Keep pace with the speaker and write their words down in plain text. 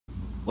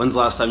When's the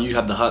last time you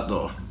had the Hut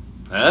though?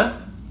 Eh?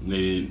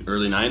 Maybe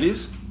early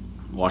 90s?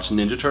 Watching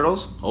Ninja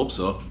Turtles? Hope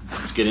so.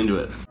 Let's get into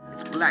it.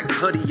 It's Black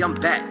Hoody, I'm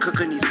back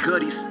cooking these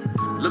goodies.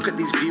 Look at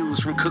these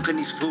views from cooking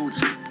these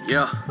foods.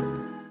 Yeah.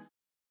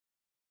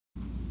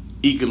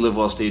 Eat good, live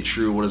well, stay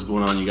true. What is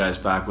going on, you guys?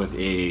 Back with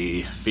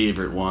a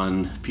favorite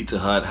one, Pizza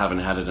Hut. Haven't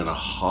had it in a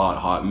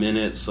hot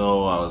minute,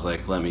 so I was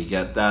like, let me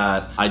get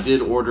that. I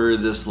did order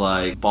this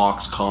like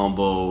box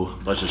combo.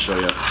 Let's just show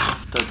you.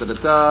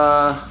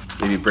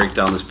 Maybe break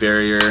down this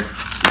barrier, see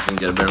if I can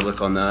get a better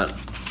look on that.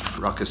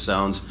 Ruckus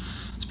sounds.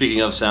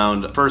 Speaking of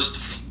sound,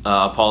 first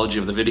apology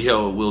of the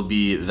video will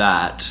be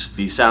that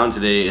the sound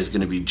today is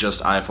going to be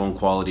just iPhone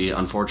quality.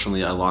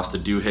 Unfortunately, I lost the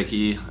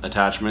doohickey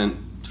attachment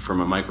from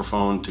a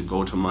microphone to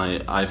go to my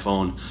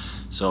iPhone,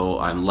 so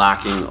I'm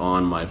lacking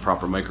on my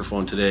proper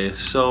microphone today.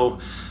 So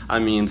I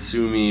mean,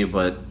 sue me,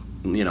 but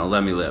you know,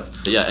 let me live.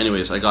 But yeah,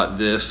 anyways, I got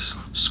this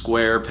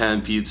square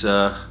pan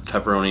pizza,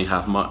 pepperoni,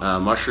 half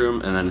mushroom,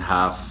 and then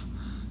half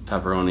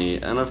pepperoni,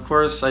 and of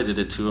course I did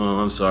it to him.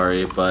 I'm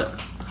sorry,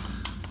 but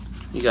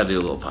you gotta do a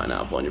little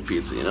pineapple on your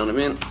pizza, you know what I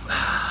mean?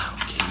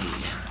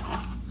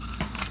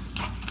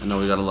 I know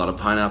we got a lot of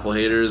pineapple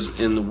haters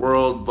in the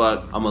world,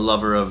 but I'm a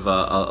lover of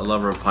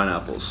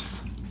pineapples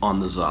on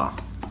the za.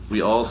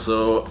 We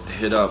also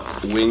hit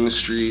up Wing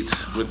Street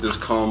with this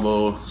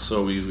combo.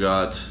 So we've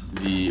got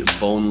the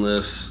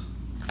boneless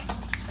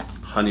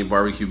honey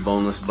barbecue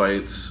boneless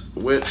bites,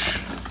 which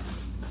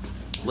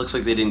looks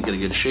like they didn't get a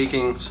good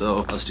shaking.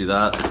 So let's do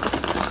that.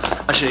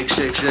 A shake,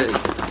 shake, shake.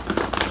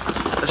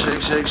 A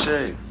shake, shake,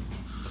 shake.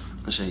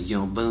 A shake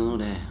your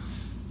booty.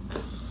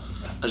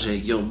 A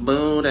shake your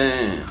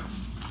booty.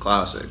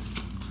 Classic.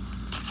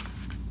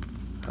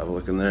 Have a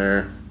look in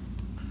there.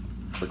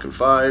 Looking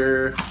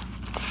fire.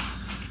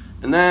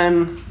 And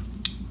then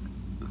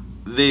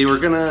they were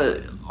gonna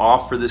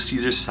offer the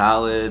Caesar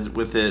salad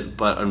with it,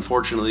 but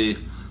unfortunately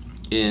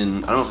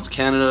in, I don't know if it's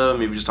Canada,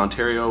 maybe just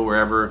Ontario,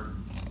 wherever,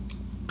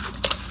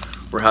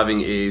 we're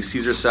having a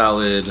Caesar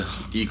salad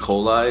E.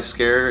 coli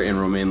scare in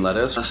romaine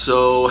lettuce.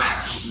 So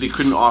they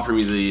couldn't offer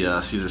me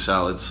the Caesar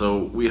salad.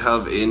 So we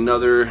have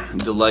another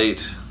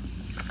delight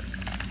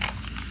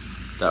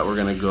that we're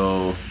gonna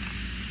go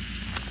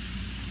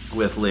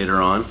with later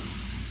on.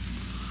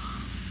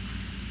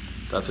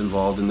 That's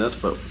involved in this,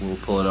 but we'll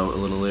pull it out a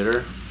little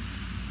later.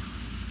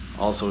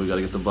 Also, we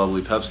gotta get the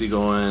bubbly Pepsi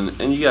going,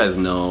 and you guys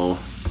know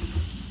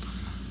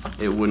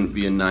it wouldn't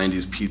be a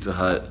 90s Pizza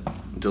Hut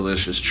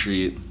delicious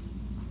treat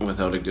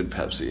without a good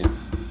Pepsi.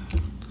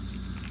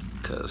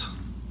 Because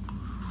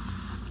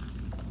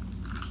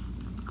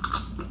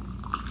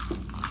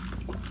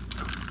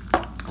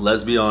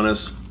let's be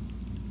honest,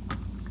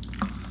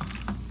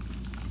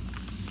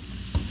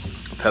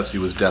 Pepsi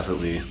was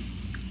definitely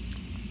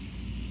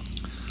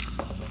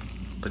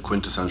the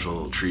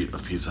quintessential treat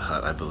of Pizza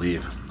Hut, I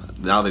believe.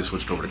 Now they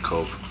switched over to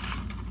Coke.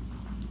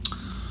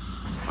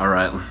 All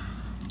right,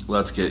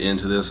 let's get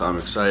into this. I'm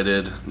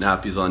excited.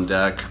 Nappy's on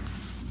deck.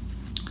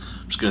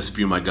 I'm just gonna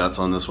spew my guts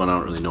on this one. I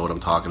don't really know what I'm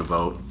talking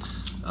about.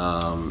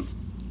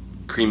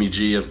 Creamy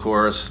G, of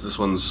course. This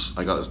one's,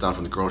 I got this down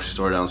from the grocery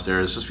store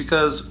downstairs just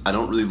because I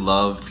don't really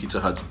love Pizza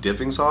Hut's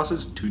dipping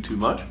sauces too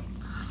much.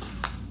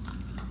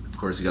 Of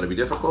course, you gotta be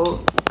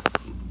difficult.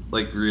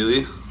 Like,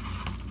 really?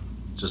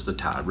 Just the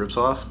tab rips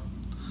off?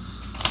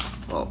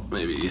 Well,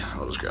 maybe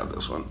I'll just grab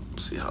this one.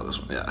 See how this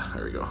one, yeah,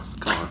 there we go.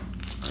 Come on.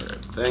 All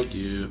right, thank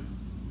you.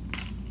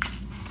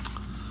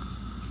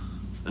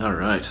 All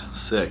right,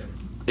 sick.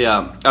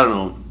 Yeah, I don't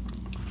know.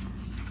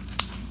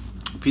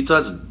 Pizza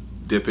Hut's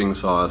dipping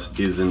sauce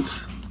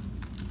isn't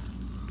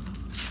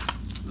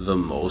the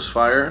most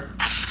fire.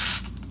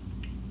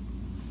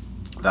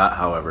 That,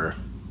 however,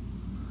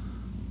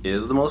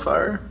 is the most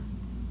fire.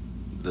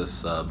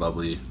 This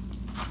bubbly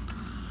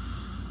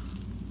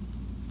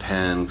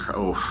pan,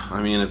 oh,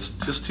 I mean,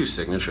 it's just too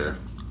signature.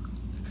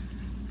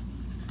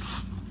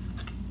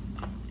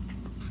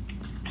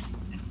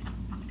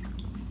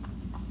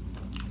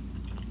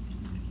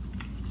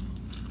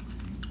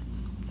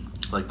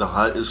 Like, the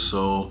Hut is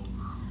so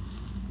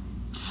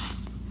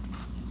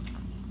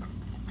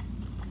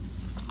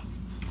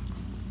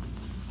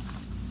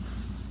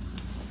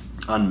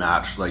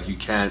unmatched. Like, you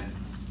can't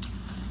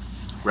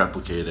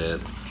replicate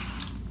it.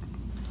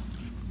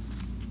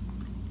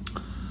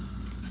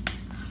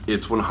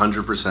 It's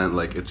 100%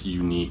 like its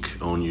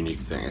own unique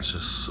thing. It's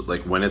just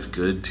like, when it's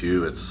good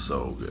too, it's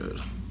so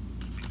good.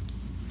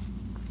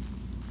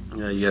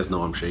 Yeah, you guys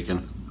know I'm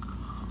shaking.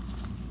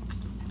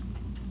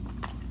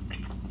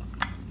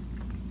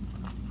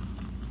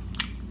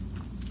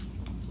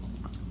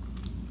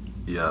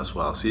 Yes,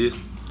 wow, see?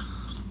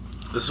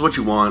 This is what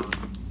you want.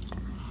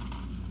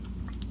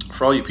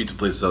 For all you pizza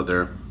places out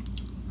there,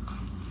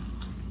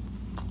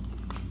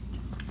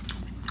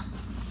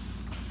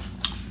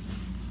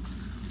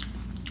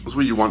 this is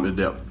what you want in a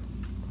dip.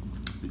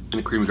 In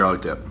a creamy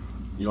garlic dip.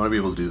 You want to be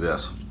able to do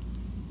this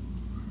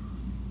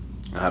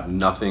and have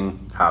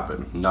nothing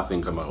happen,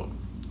 nothing come out.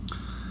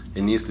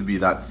 It needs to be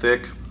that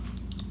thick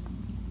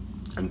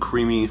and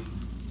creamy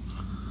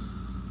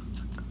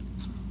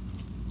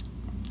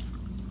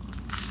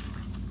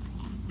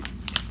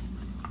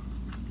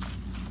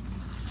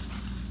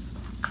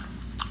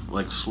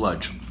like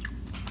sludge.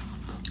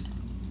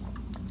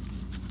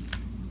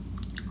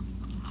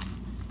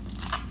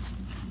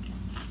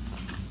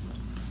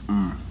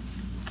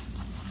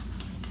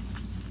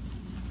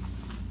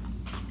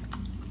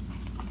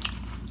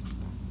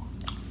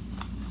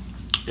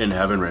 In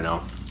heaven right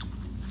now.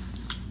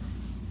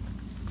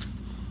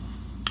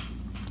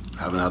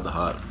 Haven't had the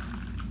hot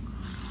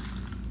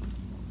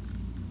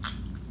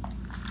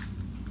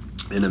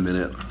in a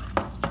minute.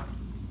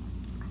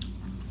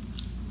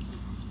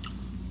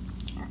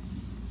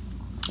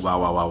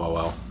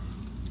 Wow.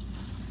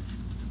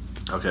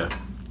 Okay.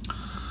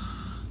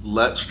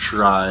 Let's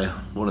try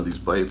one of these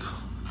bites.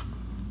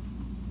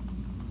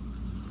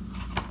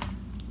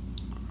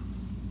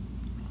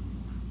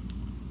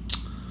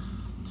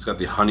 It's got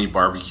the honey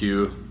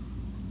barbecue,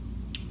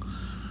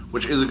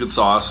 which is a good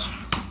sauce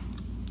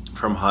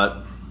from Hut.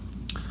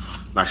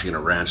 I'm actually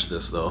gonna ranch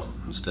this though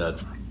instead.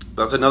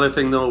 That's another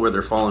thing though where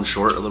they're falling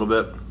short a little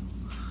bit,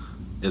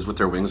 is with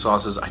their wing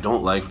sauces. I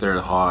don't like their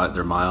hot,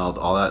 they're mild,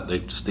 all that. They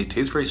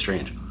taste very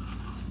strange.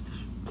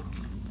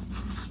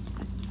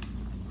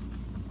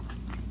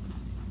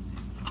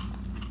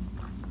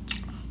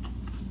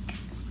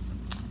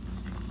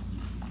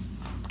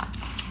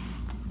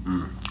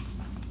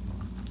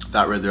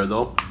 That right there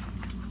though,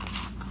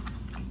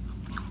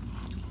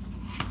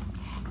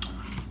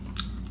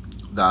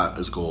 that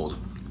is gold.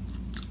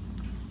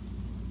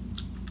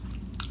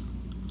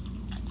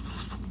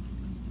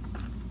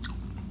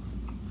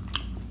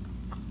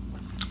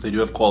 They do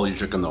have quality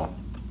chicken though.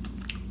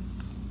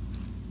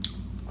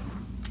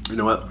 You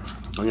know what?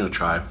 I'm gonna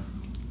try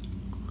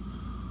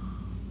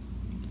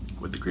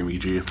with the creamy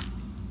G.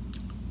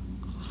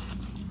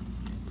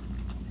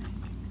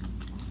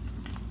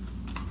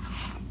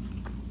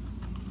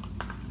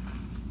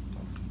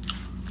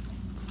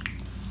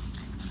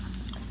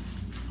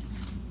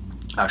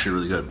 Actually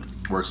really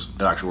good. Works.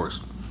 It actually works.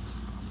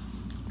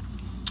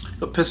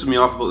 What pisses me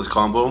off about this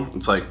combo,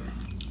 it's like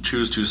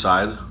choose two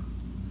sides.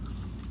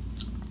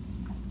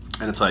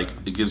 And it's like,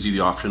 it gives you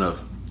the option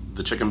of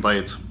the chicken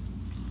bites,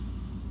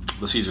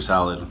 the Caesar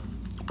salad,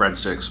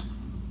 breadsticks,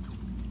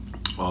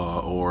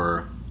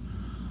 or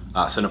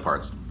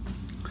Cinnaparts.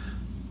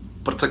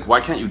 But it's like,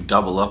 why can't you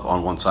double up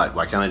on one side?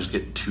 Why can't I just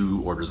get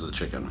 2 orders of the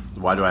chicken?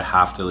 Why do I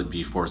have to like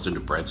be forced into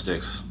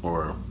breadsticks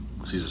or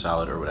Caesar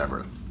salad or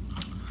whatever?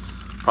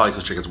 Probably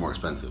because chicken's more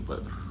expensive,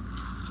 but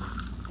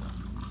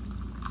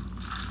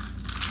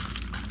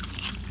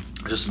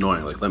it's just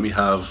annoying. Like, let me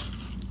have,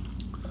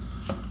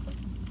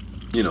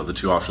 you know, the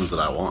 2 options that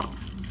I want.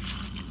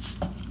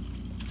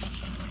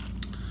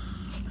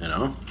 You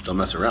know, don't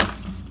mess around.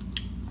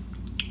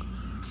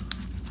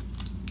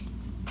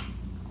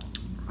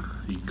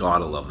 You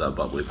gotta love that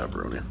bubbly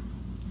pepperoni.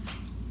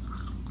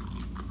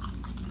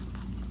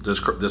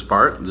 This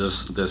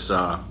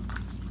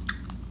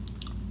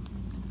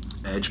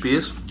edge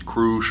piece,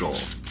 crucial.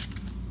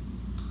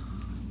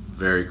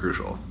 Very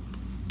crucial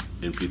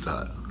in Pizza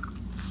Hut.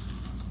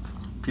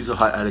 Pizza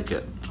Hut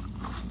etiquette.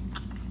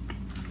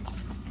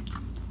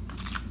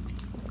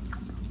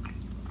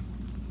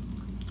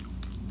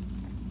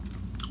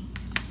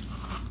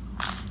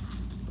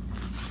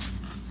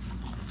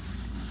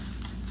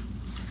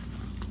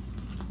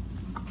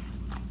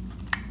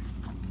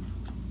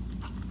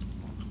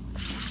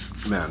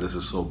 Man, this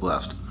is so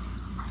blessed.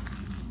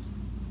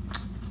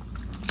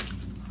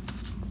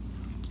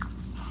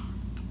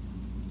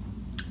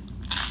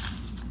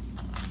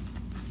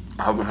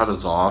 I haven't had a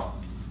za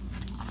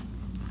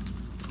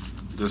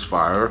this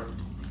fire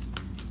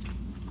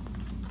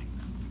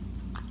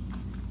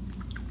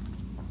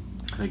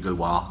in a good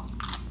while.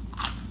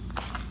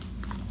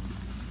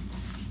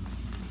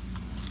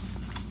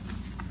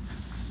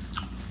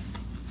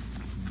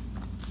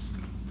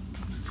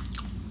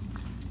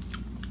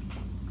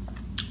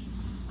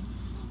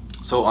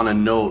 So on a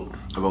note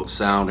about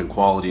sound and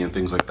quality and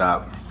things like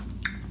that,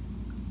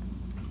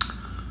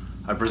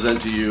 I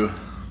present to you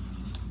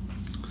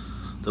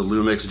the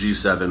Lumix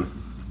G7.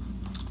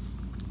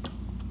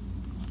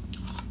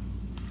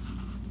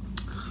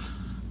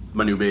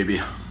 My new baby.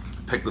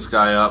 Picked this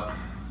guy up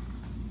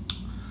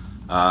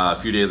a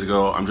few days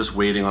ago. I'm just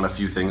waiting on a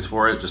few things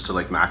for it just to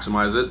like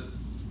maximize it.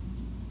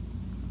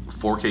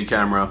 4K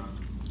camera.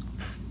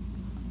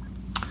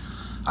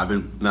 I've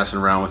been messing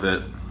around with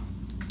it.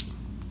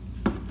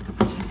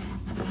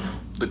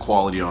 The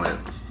quality on it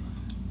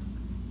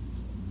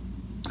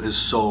is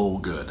so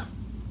good.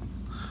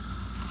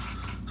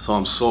 So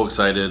I'm so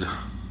excited.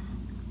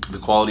 The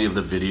quality of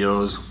the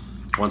videos,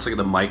 once I get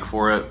the mic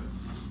for it,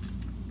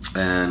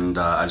 and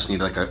I just need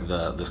like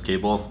this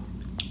cable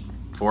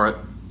for it,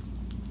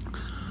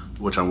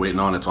 which I'm waiting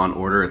on. It's on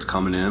order, it's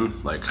coming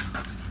in. Like,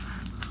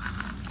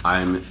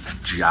 I'm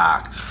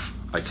jacked.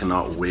 I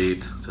cannot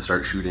wait to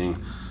start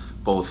shooting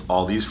both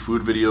all these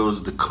food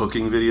videos. The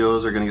cooking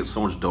videos are gonna get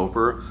so much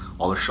doper.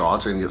 All the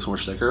shots are gonna get so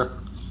much thicker.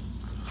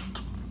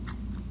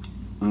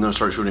 I'm gonna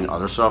start shooting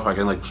other stuff. I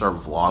can like start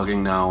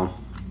vlogging now.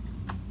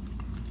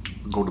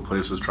 Go to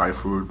places, try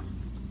food.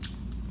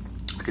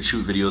 I could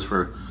shoot videos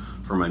for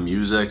my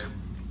music,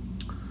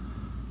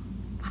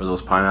 for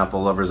those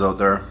pineapple lovers out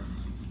there.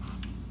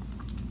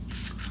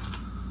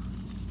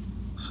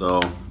 So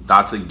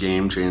that's a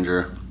game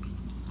changer.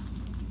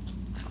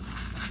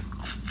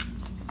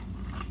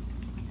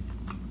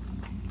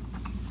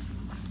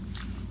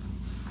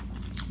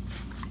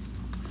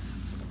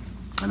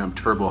 And I'm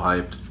turbo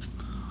hyped,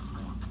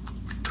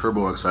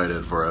 turbo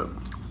excited for it.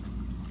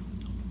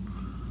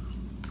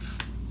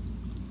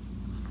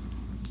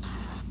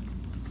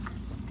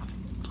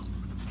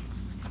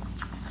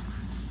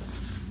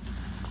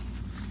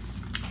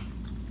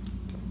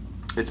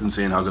 It's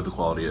insane how good the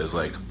quality is.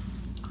 Like,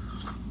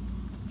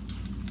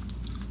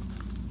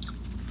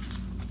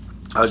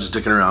 I was just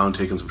dicking around,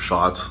 taking some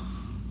shots,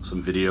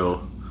 some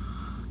video,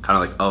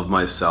 kind of like of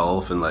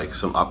myself and like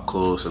some up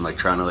close and like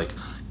trying to like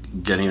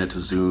getting it to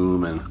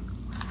zoom, and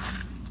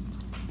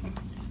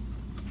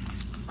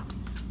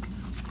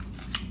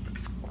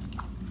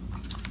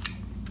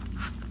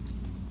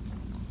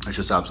it's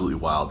just absolutely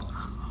wild.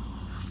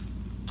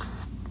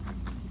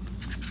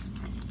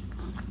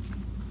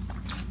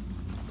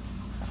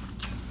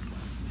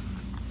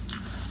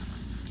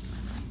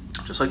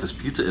 Just like this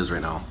pizza is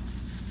right now.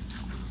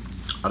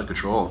 Out of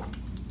control.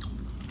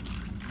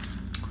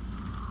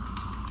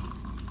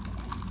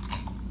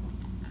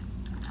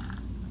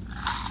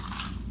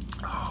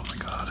 Oh my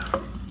God.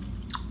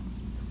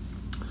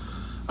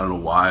 I don't know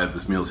why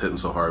this meal is hitting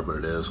so hard, but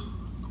it is.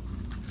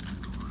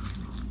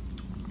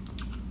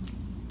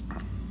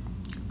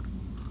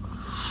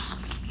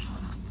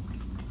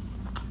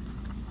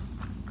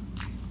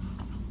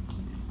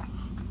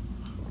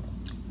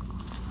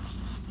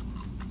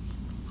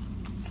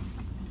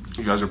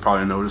 You guys are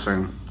probably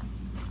noticing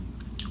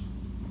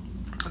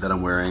that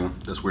I'm wearing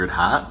this weird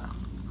hat.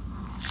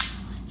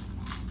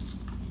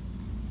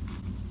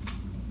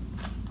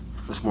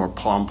 This more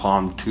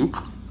pom-pom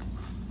toque.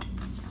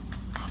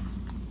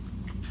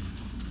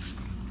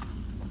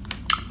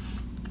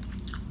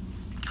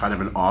 Kind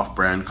of an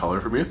off-brand color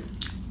for me.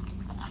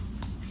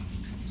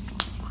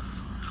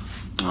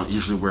 I don't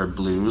usually wear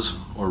blues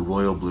or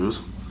royal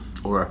blues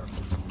or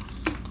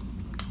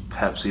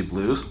Pepsi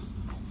blues.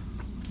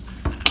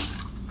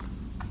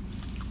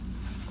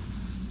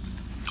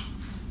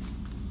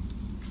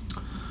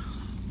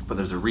 But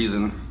there's a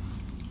reason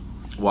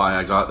why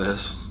I got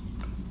this,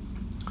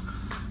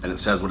 and it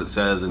says what it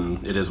says,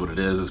 and it is what it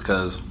is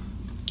because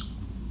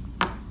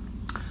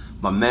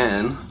my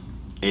man,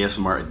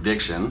 ASMR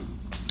Addiction,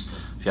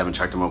 if you haven't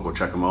checked him out, go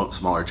check him out,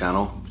 smaller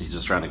channel. He's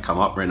just trying to come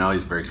up right now.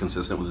 He's very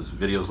consistent with his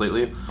videos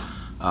lately.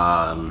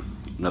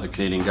 Another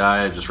Canadian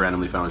guy, just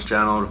randomly found his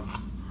channel.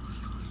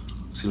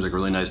 Seems like a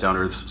really nice,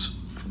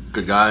 down-to-earth,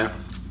 good guy.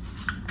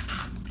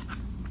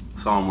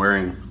 Saw him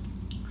wearing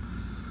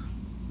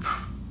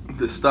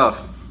this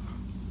stuff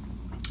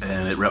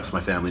and it reps my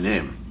family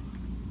name,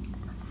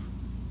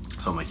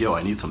 so I'm like, yo,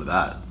 I need some of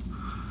that.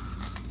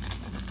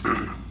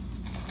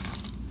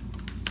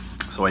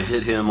 So I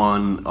hit him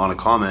on a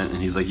comment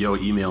and he's like, yo,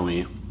 email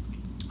me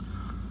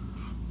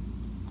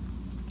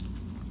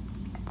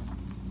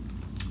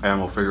and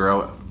we'll figure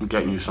out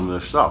getting you some of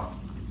this stuff.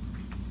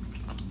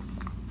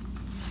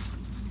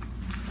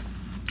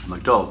 I'm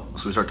like, dope.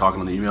 So we start talking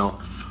on the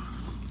email.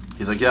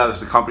 He's like, yeah, this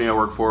is the company I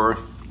work for.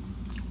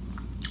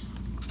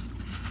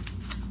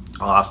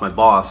 I'll ask my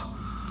boss,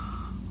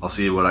 I'll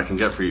see what I can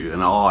get for you.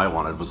 And all I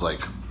wanted was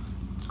like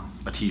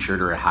a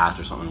t-shirt or a hat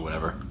or something,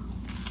 whatever.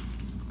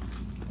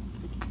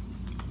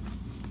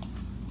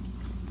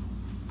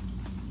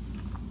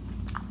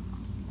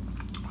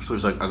 So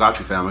he's like, I got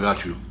you, fam, I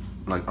got you.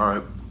 I'm like, all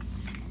right.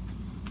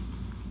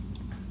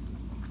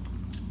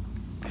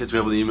 Hits me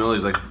up with an email,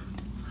 he's like,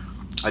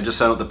 I just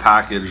sent out the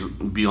package,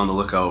 be on the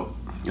lookout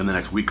in the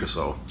next week or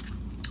so.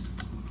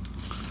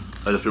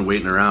 I've just been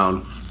waiting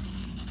around.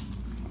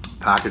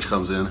 Package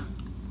comes in.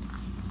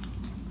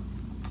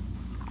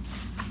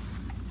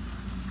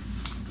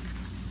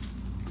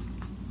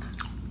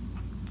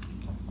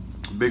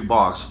 Big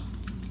box.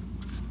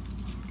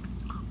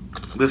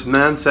 This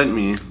man sent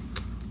me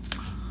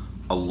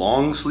a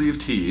long sleeve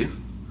tee,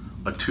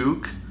 a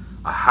toque,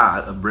 a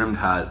hat, a brimmed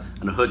hat,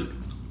 and a hoodie.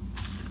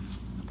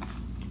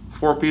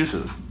 4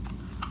 pieces.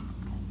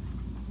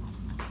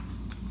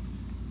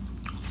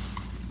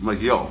 I'm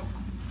like, yo,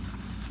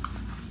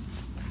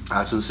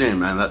 that's insane,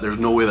 man. There's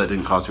no way that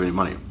didn't cost you any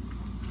money.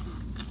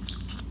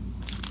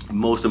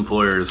 Most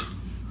employers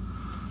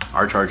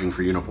are charging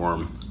for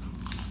uniform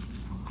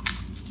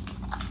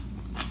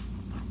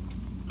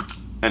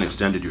and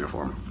extended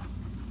uniform.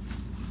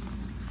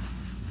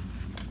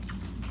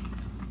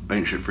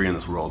 Ain't shit free in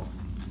this world.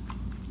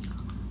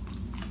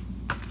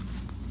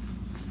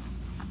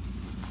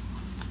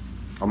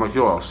 I'm like,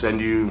 yo, I'll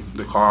send you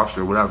the cost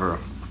or whatever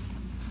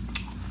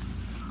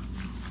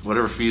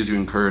fees you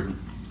incurred.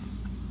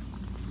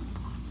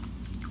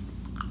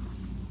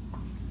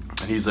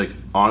 And he's like,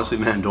 honestly,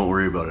 man, don't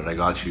worry about it. I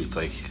got you. It's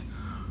like,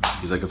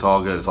 he's like, it's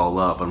all good. It's all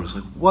love. I'm just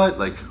like, what?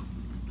 Like,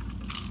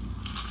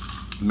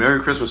 Merry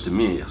Christmas to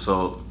me.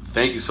 So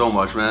thank you so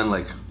much, man.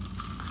 Like,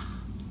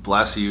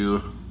 bless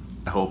you.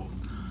 I hope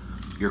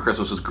your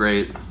Christmas was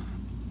great.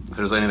 If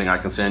there's anything I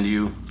can send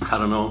you, I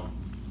don't know,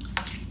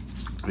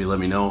 let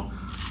me know.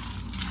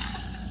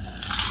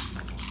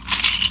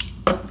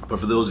 But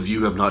for those of you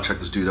who have not checked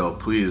this dude out,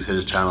 please hit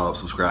his channel out,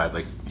 subscribe.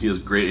 Like, he has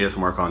great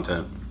ASMR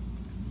content,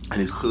 and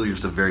he's clearly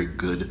just a very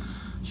good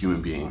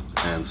human being,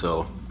 and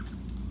so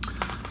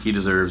he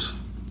deserves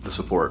the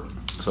support.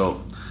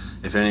 So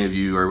if any of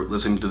you are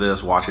listening to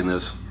this, watching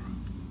this,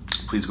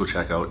 please go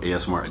check out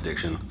ASMR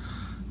Addiction.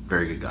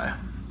 Very good guy.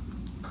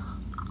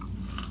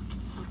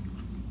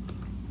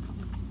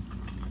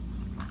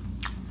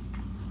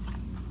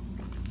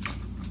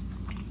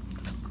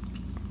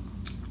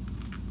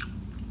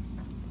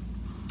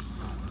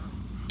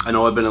 I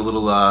know I've been a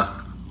little light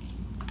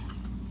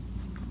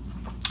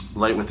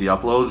with the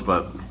uploads,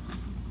 but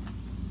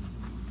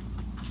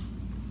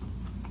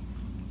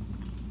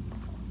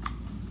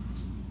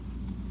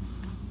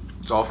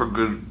it's all for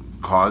good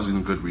cause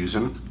and good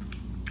reason.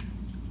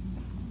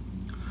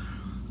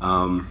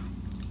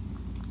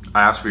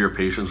 I ask for your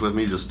patience with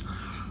me. Just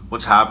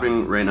what's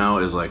happening right now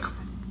is like,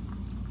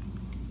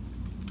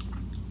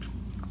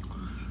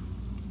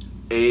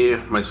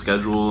 my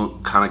schedule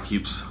kind of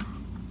keeps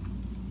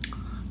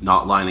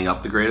not lining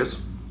up the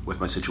greatest with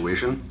my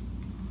situation.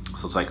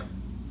 So it's like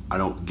I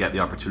don't get the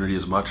opportunity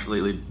as much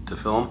lately to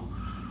film.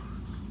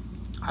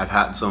 I've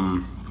had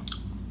some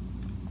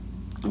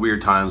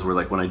weird times where,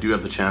 like, when I do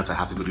have the chance, I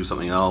have to go do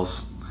something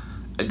else.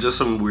 And just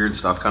some weird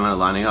stuff kind of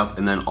lining up.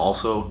 And then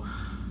also,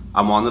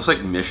 I'm on this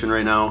like mission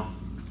right now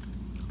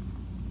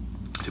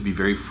to be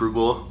very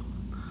frugal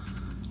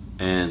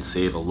and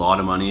save a lot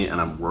of money, and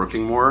I'm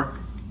working more.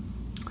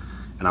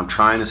 And I'm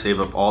trying to save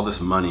up all this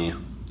money,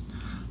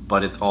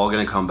 but it's all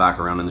gonna come back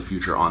around in the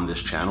future on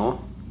this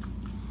channel.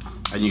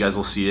 And you guys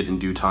will see it in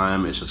due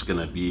time. It's just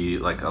gonna be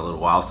like a little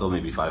while still,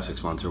 maybe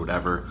 5-6 months or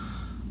whatever.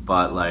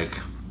 But like,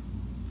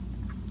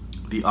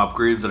 the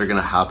upgrades that are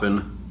gonna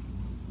happen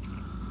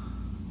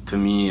to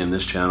me and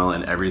this channel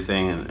and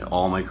everything and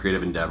all my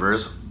creative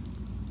endeavors,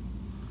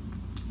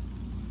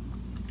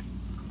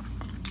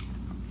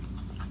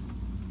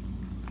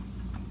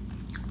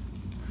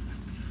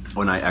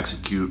 when I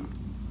execute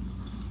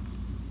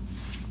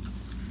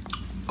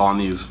on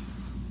these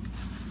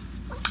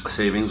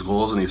savings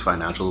goals and these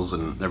financials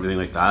and everything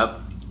like that,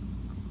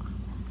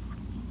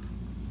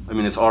 I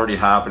mean, it's already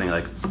happening.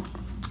 Like,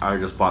 I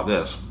just bought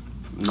this,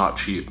 not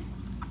cheap.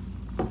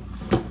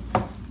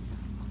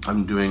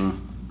 I'm doing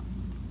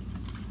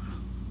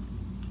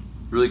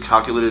really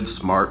calculated,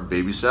 smart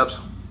baby steps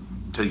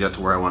to get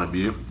to where I want to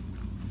be.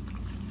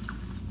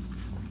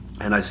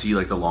 And I see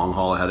like the long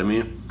haul ahead of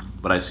me,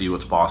 but I see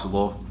what's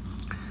possible.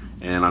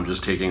 And I'm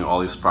just taking all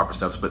these proper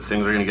steps, but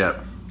things are gonna get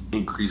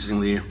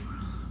increasingly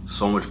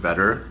so much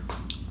better,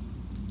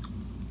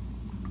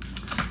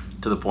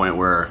 to the point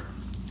where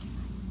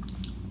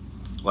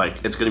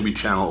like it's gonna be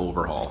channel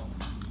overhaul.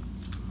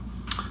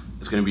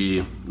 It's gonna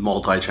be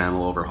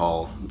multi-channel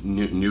overhaul,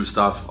 new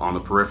stuff on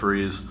the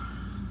peripheries,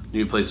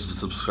 new places to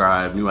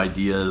subscribe, new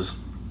ideas,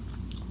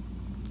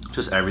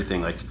 just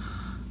everything. Like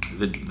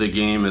the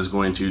game is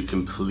going to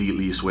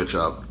completely switch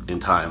up in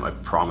time, I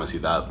promise you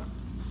that.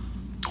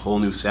 Whole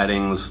new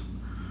settings,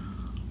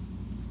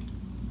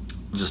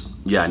 just,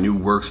 yeah, new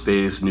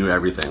workspace, new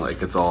everything.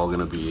 Like, it's all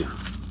gonna be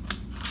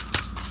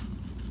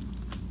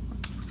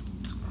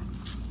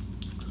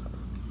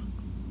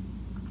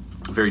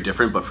very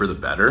different, but for the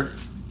better.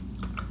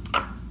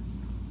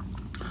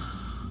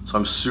 So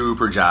I'm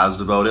super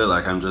jazzed about it.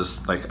 Like, I'm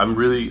just like, I'm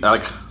really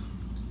like,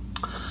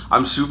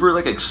 I'm super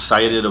like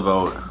excited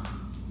about,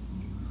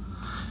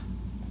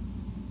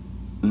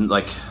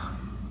 like,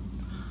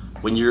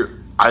 when you're,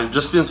 I've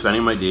just been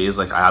spending my days,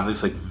 like, I have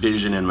this like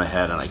vision in my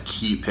head, and I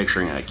keep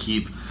picturing it, I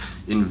keep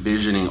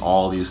envisioning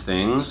all these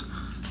things,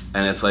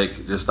 and it's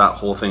like just that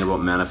whole thing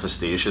about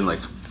manifestation. Like,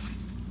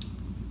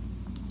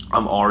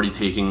 I'm already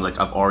taking, like,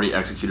 I've already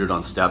executed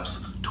on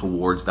steps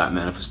towards that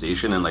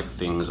manifestation, and like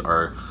things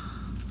are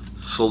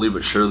slowly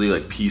but surely,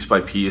 like, piece by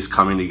piece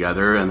coming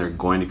together, and they're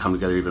going to come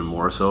together even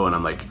more so. And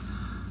I'm like,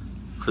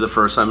 for the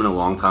first time in a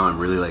long time, I'm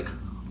really like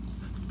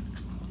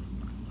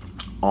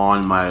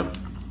on my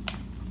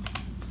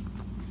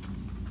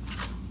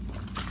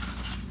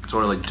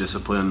sort of like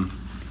discipline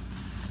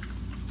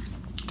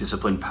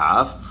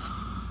path,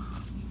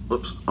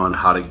 whoops, on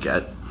how to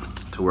get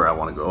to where I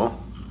want to go.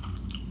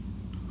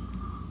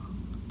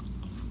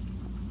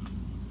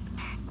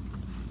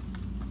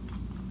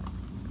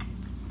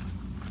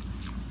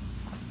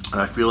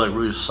 And I feel like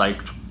really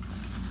psyched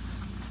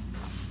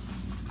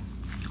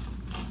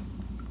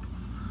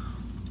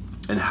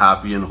and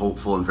happy and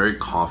hopeful and very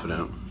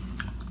confident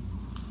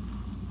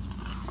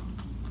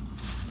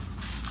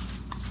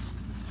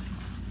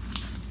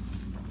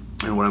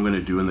in what I'm going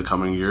to do in the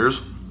coming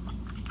years,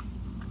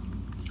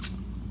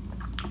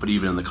 but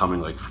even in the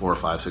coming like 4 or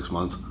 5, 6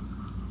 months.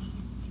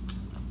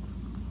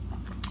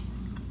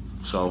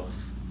 So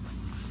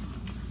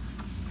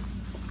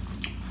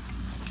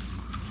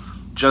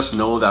just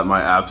know that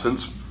my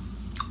absence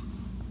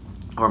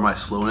or my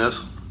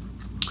slowness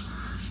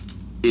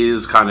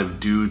is kind of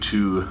due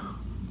to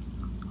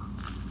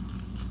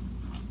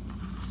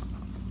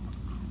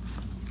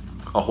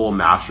a whole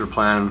master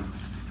plan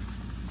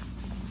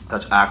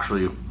that's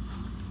actually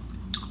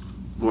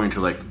going to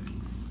like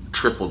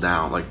triple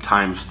down, like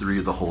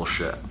 ×3 the whole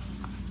shit.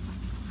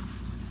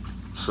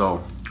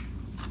 So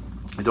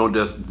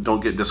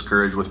don't get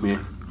discouraged with me.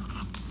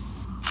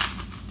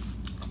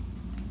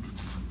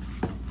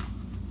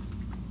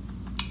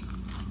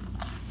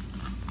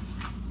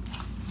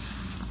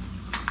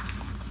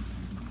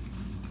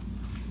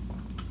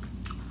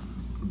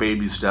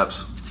 Baby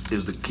steps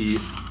is the key.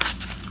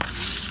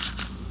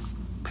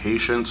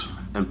 Patience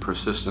and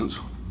persistence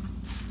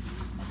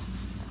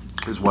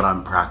is what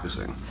I'm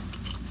practicing.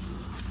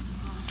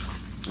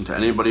 And to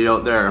anybody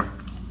out there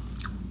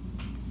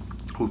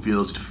who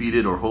feels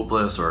defeated or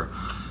hopeless or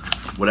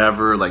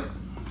whatever, like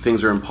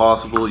things are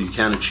impossible, you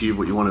can't achieve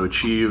what you want to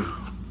achieve,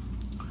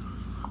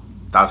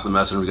 that's the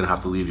message we're gonna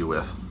have to leave you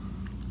with.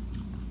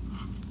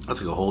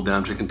 That's like a whole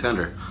damn chicken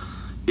tender.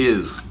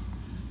 Is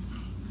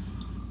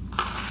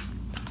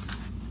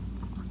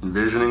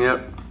envisioning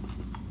it,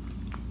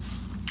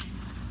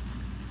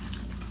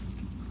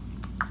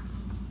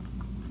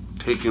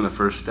 taking the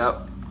first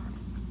step,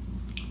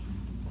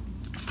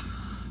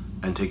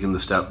 and taking the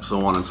step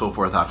so on and so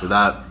forth after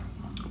that,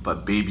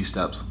 but baby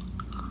steps.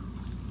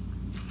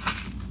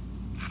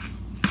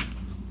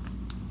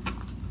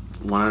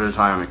 One at a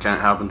time. It can't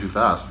happen too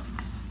fast.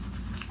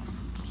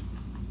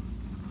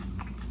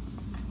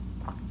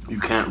 You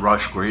can't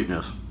rush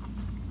greatness.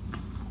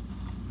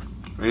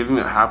 Anything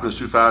that happens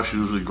too fast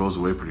usually goes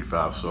away pretty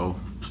fast, so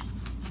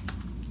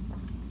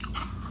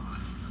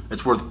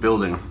it's worth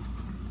building.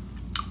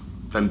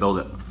 Then build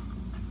it.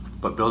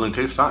 But building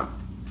takes time.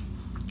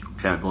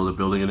 Can't build a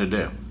building in a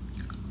day.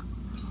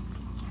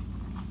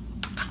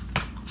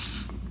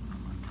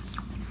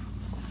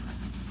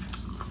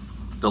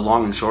 The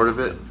long and short of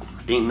it,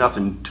 ain't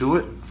nothing to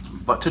it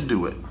but to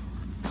do it.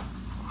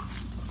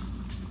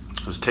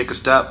 Just take a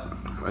step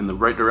in the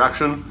right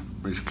direction.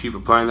 Just keep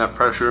applying that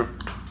pressure.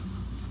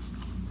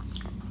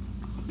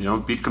 You know,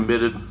 be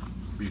committed,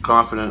 be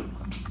confident,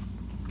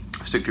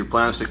 stick to your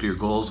plan, stick to your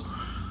goals.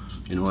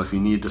 You know, if you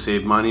need to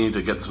save money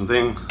to get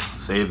something,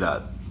 save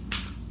that.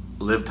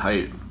 Live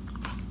tight.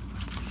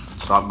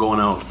 Stop going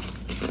out.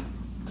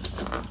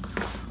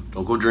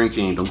 Don't go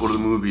drinking, don't go to the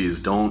movies,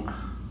 don't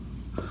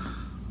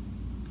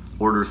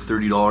order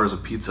 $30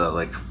 of pizza.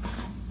 Like,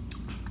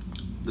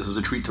 this is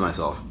a treat to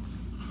myself.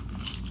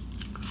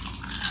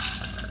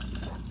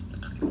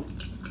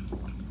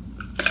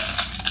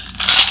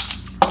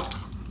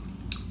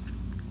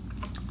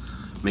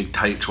 Make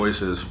tight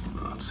choices.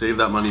 Save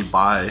that money,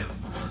 buy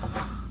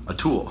a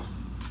tool.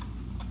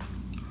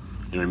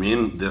 You know what I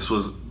mean? This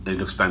was an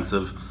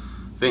expensive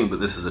thing, but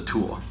this is a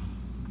tool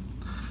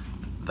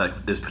that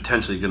is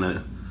potentially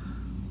gonna,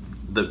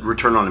 the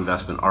return on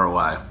investment,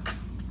 ROI.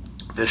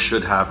 This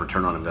should have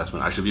return on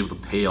investment. I should be able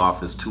to pay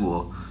off this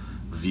tool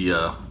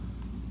via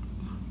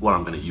what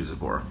I'm gonna use it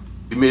for.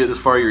 If you made it this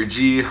far, you're a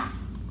G.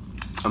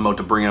 I'm about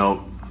to bring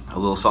out a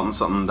little something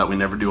something that we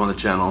never do on the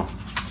channel.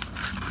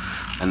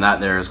 And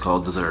that there is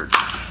called dessert.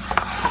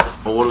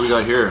 Well, what do we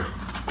got here?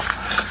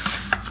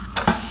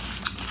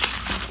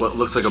 What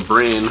looks like a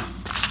brain.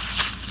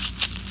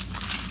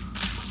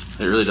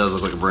 It really does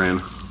look like a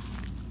brain.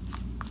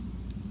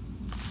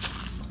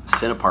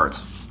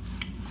 Cinnaparts.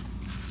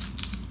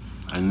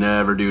 I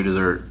never do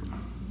dessert.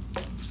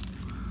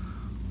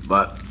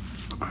 But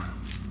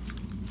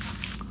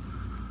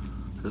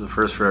there's a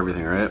first for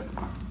everything, right?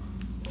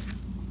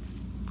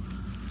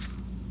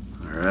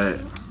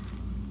 Alright.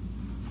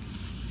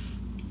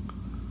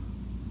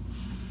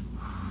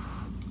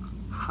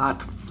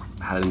 Hot.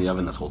 I had it in the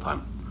oven this whole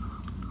time.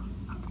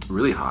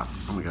 Really hot.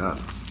 Oh my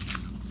god.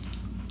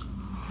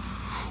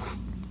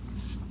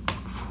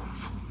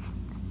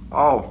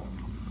 Oh.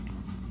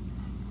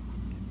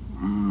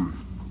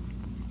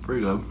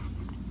 Pretty good.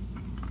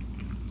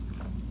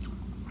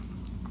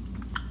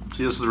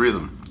 See, this is the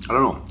reason. I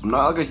don't know. I'm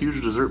not like a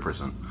huge dessert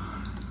person.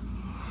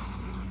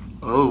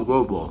 Oh,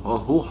 good.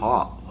 Oh, so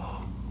hot.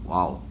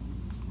 Wow.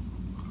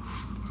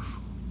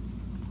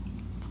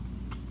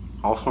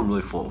 Also, I'm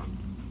really full.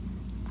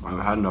 I've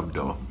had enough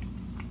dough.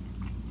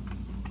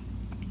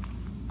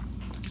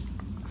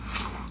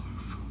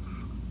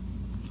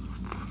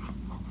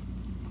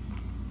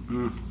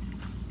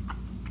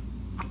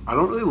 I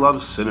don't really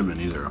love cinnamon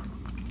either.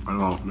 I don't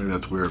know, maybe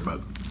that's weird,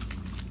 but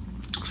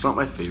it's not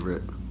my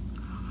favorite.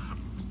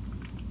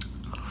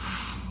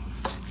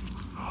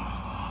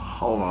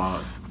 Hold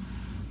on.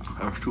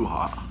 That's too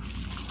hot.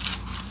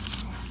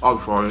 I'm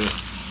sorry.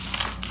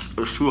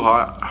 It's too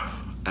hot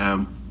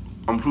and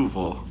I'm too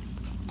full.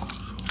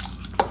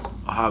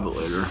 I'll have it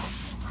later.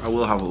 I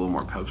will have a little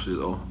more Pepsi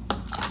though.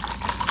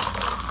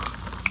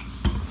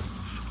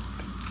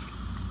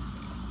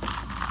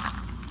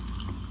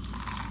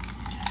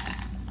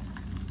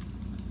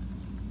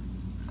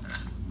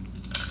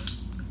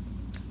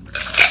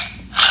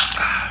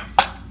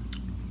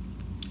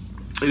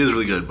 It is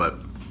really good, but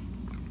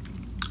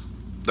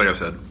like I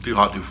said, too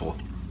hot, too full.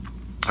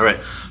 All right,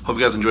 hope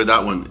you guys enjoyed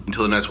that one.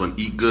 Until the next one,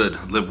 eat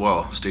good, live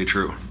well, stay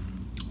true.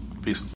 Peace.